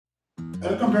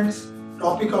Welcome friends.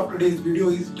 Topic of today's video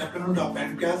is development of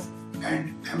pancreas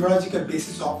and embryological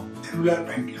basis of annular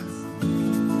pancreas.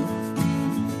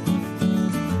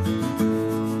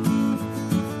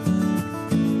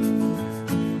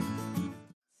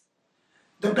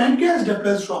 The pancreas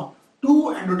develops from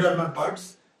two endodermal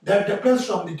buds that develops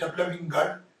from the developing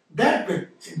gut that will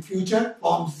in future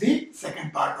forms the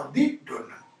second part of the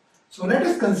duodenum. So let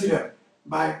us consider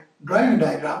by drawing a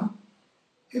diagram.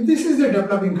 If this is the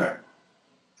developing gut,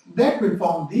 that will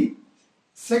form the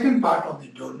second part of the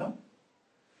duodenum.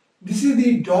 This is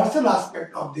the dorsal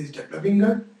aspect of this developing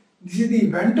gut. This is the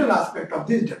ventral aspect of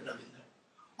this developing gut.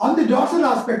 On the dorsal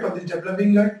aspect of the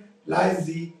developing gut lies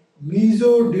the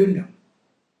mesoduodenum.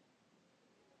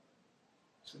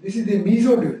 So this is the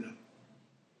mesoduodenum.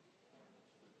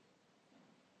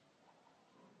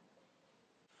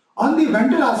 On the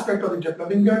ventral aspect of the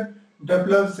developing gut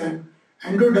develops an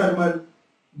endodermal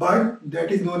bud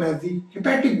that is known as the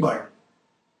hepatic bud,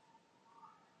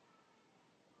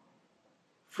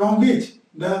 from which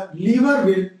the liver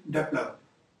will develop.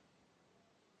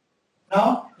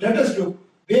 Now let us look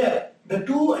where the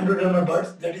two endodermal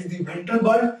buds, that is the ventral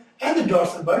bud and the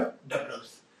dorsal bud,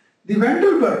 develops. The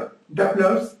ventral bud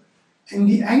develops in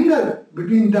the angle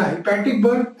between the hepatic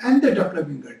bud and the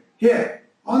developing gut, here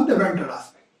on the ventral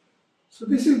aspect. So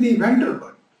this is the ventral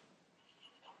bud.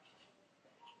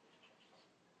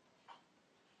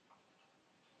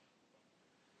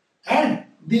 And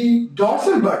the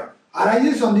dorsal bud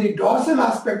arises on the dorsal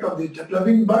aspect of the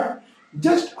developing bud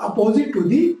just opposite to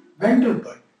the ventral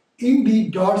bud in the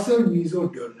dorsal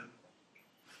mesoduodenum.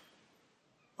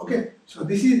 Okay, so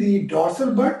this is the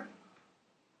dorsal bud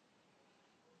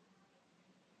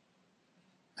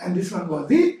and this one was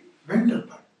the ventral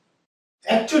bud.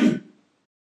 Actually,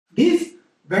 this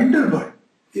ventral bud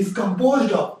is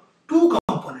composed of two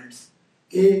components,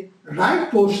 a right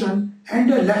portion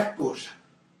and a left portion.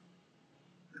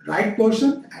 Right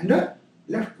portion and a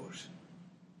left portion.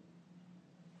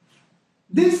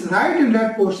 This right and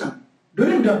left portion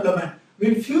during development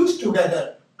will fuse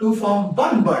together to form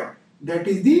one bud, that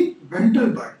is the ventral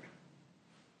bud.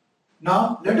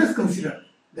 Now let us consider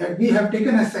that we have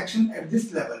taken a section at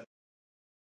this level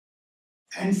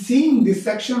and seeing this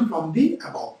section from the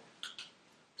above.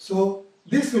 So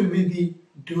this will be the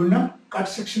duodenum, cut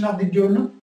section of the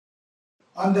duodenum.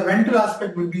 On the ventral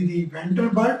aspect will be the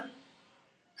ventral bud,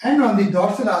 and on the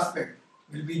dorsal aspect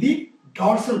will be the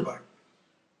dorsal bud.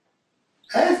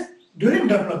 As during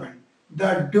development,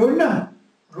 the duodenum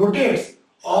rotates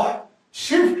or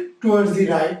shifts towards the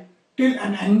right till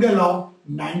an angle of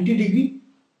 90 degree.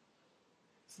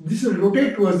 This will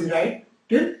rotate towards the right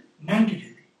till 90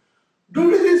 degree.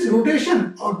 Due to this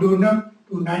rotation of duodenum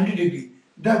to 90 degree,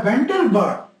 the ventral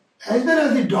bud as well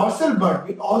as the dorsal bud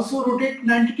will also rotate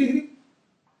 90 degree.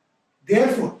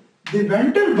 Therefore, the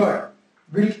ventral bud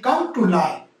will come to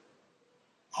lie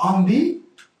on the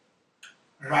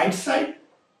right side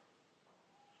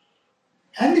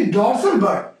and the dorsal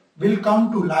bud will come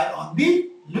to lie on the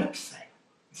left side.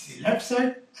 This is the left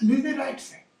side and this is the right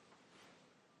side.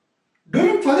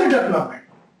 During further development,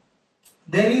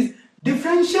 there is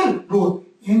differential growth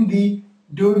in the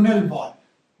duodenal wall.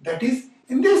 That is,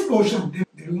 in this portion there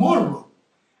is more growth.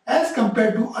 As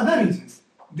compared to other regions,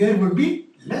 there would be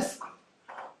less growth.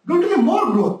 Due to the more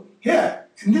growth here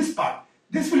in this part,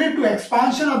 this will lead to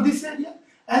expansion of this area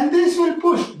and this will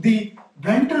push the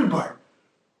ventral bud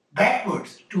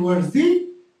backwards towards the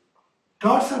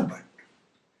dorsal bud.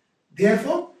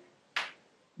 Therefore,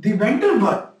 the ventral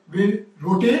bud will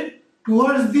rotate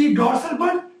towards the dorsal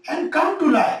bud and come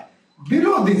to lie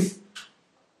below this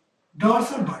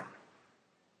dorsal bud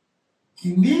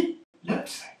in the left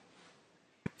side.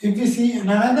 If we see in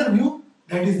another view,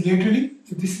 that is laterally,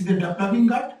 if this is the developing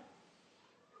gut,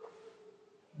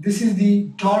 this is the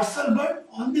dorsal bud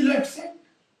on the left side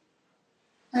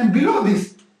and below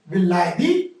this will lie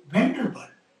the ventral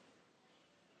bud.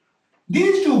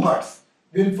 These two buds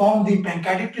will form the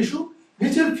pancreatic tissue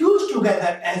which will fuse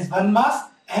together as one mass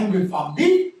and will form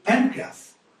the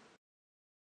pancreas.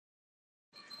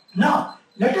 Now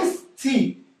let us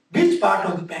see which part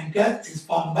of the pancreas is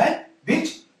formed by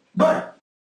which bud.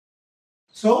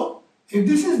 So if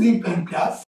this is the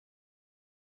pancreas,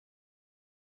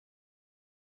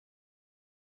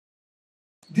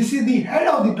 this is the head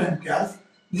of the pancreas,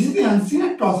 this is the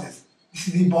uncinate process, this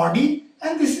is the body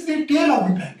and this is the tail of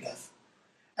the pancreas.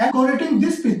 And correlating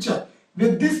this picture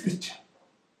with this picture,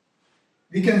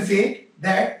 we can say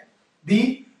that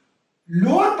the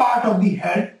lower part of the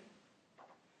head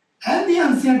and the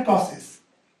uncinate process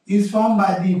is formed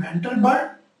by the ventral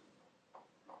bud,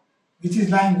 which is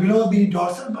lying below the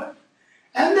dorsal bud,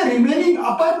 And the remaining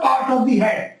upper part of the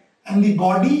head and the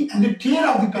body and the tail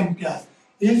of the pancreas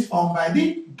is formed by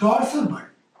the dorsal bud.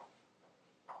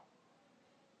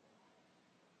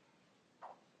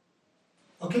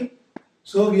 Okay,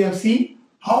 so we have seen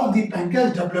how the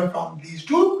pancreas developed from these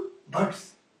two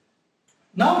buds.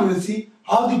 Now we will see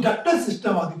how the ductal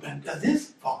system of the pancreas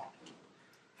is formed.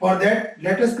 For that,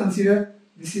 let us consider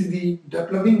this is the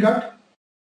developing duct.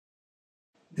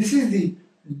 This is the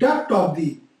duct of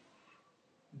the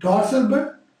dorsal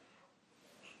bud.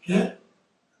 Here,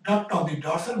 duct of the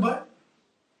dorsal bud.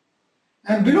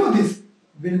 And below this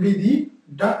will be the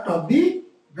duct of the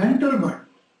ventral bud.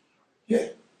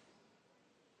 Here.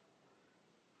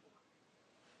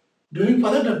 During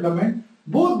further development,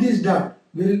 both these ducts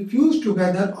will fuse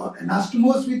together or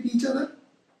anastomose with each other.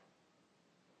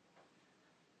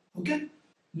 Okay.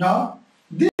 Now,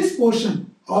 this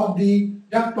portion of the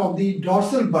duct of the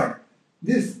dorsal bud,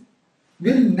 this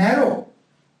will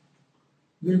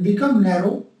become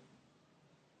narrow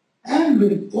and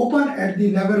will open at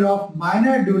the level of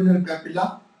minor duodenal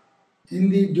papilla in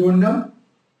the duodenum.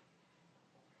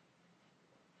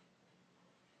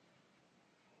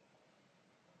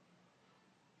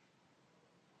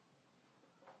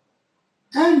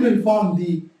 And will form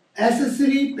the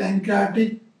accessory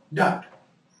pancreatic duct.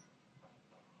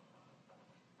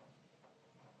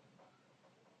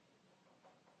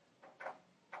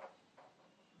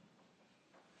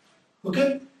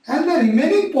 Okay, and the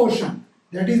remaining portion,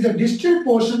 that is the distal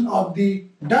portion of the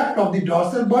duct of the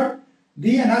dorsal bud,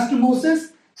 the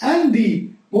anastomosis, and the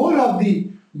whole of the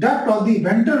duct of the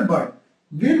ventral bud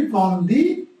will form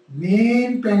the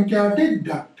main pancreatic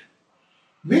duct,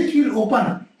 which will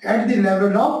open at the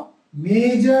level of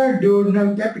major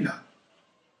duodenal papilla.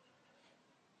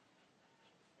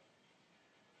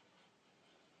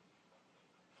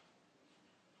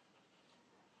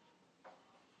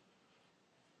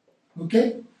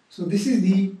 Okay, so this is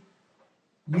the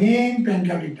main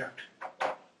pancreatic duct.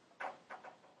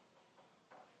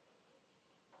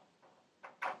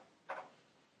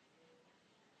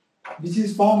 Which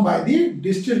is formed by the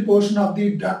distal portion of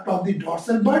the duct of the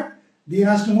dorsal bud, the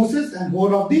anastomosis, and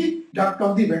whole of the duct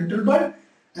of the ventral bud,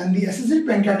 and the accessory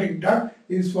pancreatic duct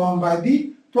is formed by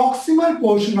the proximal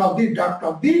portion of the duct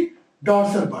of the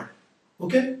dorsal bud.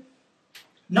 Okay.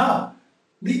 Now,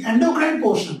 the endocrine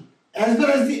portion as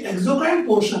well as the exocrine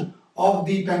portion of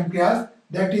the pancreas,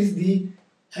 that is the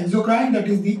exocrine, that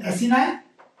is the acini,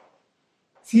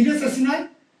 serous acini,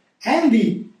 and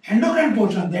the endocrine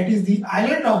portion, that is the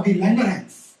islet of the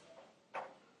Langerhans.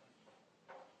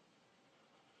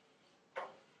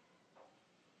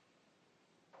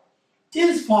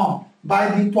 Is formed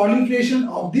by the proliferation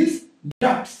of these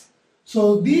ducts.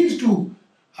 So these two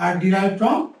are derived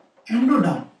from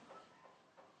endoderm.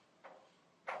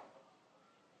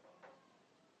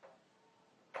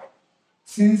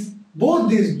 Since both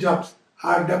these ducts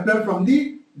are developed from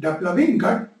the developing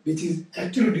gut, which is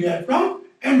actually derived from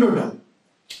endoderm.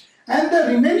 And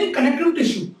the remaining connective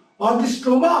tissue or the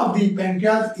stroma of the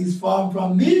pancreas is formed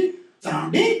from the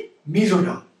surrounding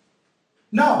mesoderm.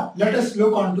 Now, let us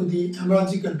look on to the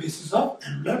embryological basis of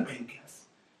annular pancreas.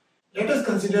 Let us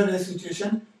consider a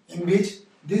situation in which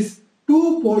this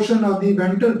two portion of the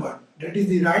ventral bud, that is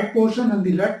the right portion and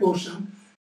the left portion,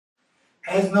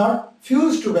 has not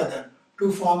fused together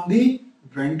to form the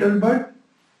ventral bud,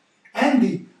 and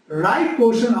the right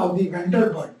portion of the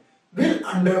ventral bud will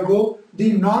undergo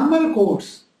the normal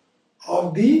course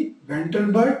of the ventral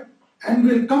bud and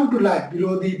will come to lie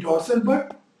below the dorsal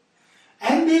bud,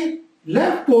 and the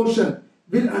left portion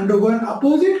will undergo an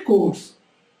opposite course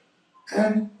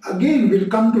and again will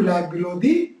come to lie below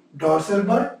the dorsal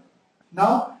bud.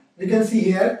 Now we can see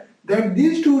here that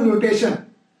these two rotations,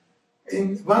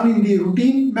 one in the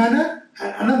routine manner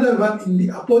and another one in the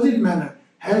opposite manner,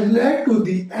 has led to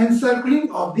the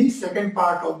encircling of the second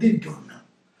part of the duodenum.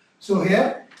 So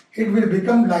here it will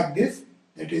become like this,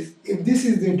 that is, if this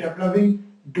is the developing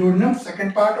duodenum,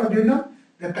 second part of duodenum,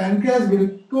 the pancreas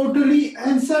will totally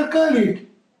encircle it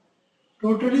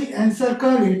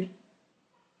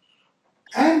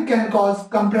and can cause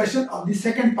compression of the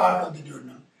second part of the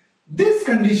duodenum. This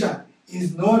condition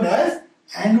is known as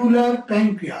annular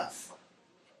pancreas.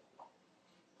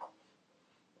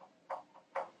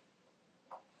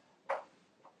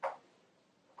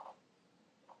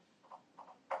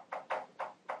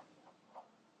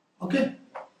 Okay.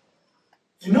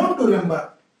 A note to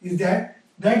remember is that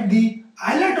the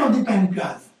islet of the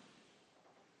pancreas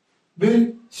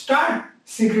will start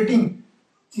secreting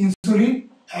insulin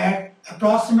at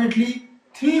approximately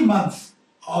 3 months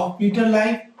of fetal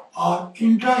life or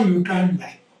intrauterine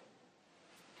life.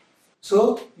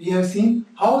 So we have seen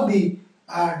how the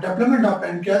development of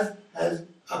pancreas has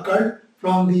occurred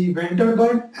from the ventral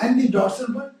bud and the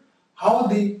dorsal bud, how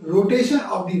the rotation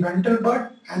of the ventral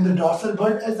bud and the dorsal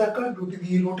bud has occurred due to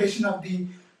the rotation of the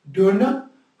duodenum,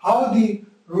 how the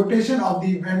rotation of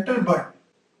the ventral bud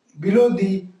below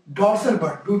the dorsal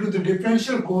bud due to the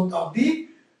differential growth of the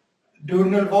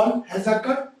duodenal wall has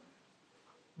occurred,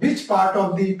 which part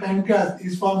of the pancreas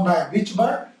is formed by which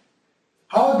bud,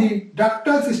 how the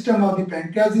ductal system of the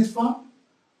pancreas is formed,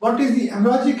 what is the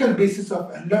embryological basis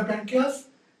of annular pancreas,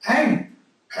 and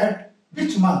at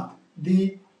which month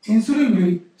the insulin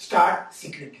will start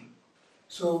secreting.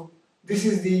 So this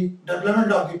is the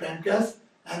development of the pancreas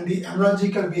and the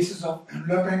embryological basis of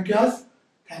annular pancreas.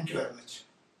 Thank you very much.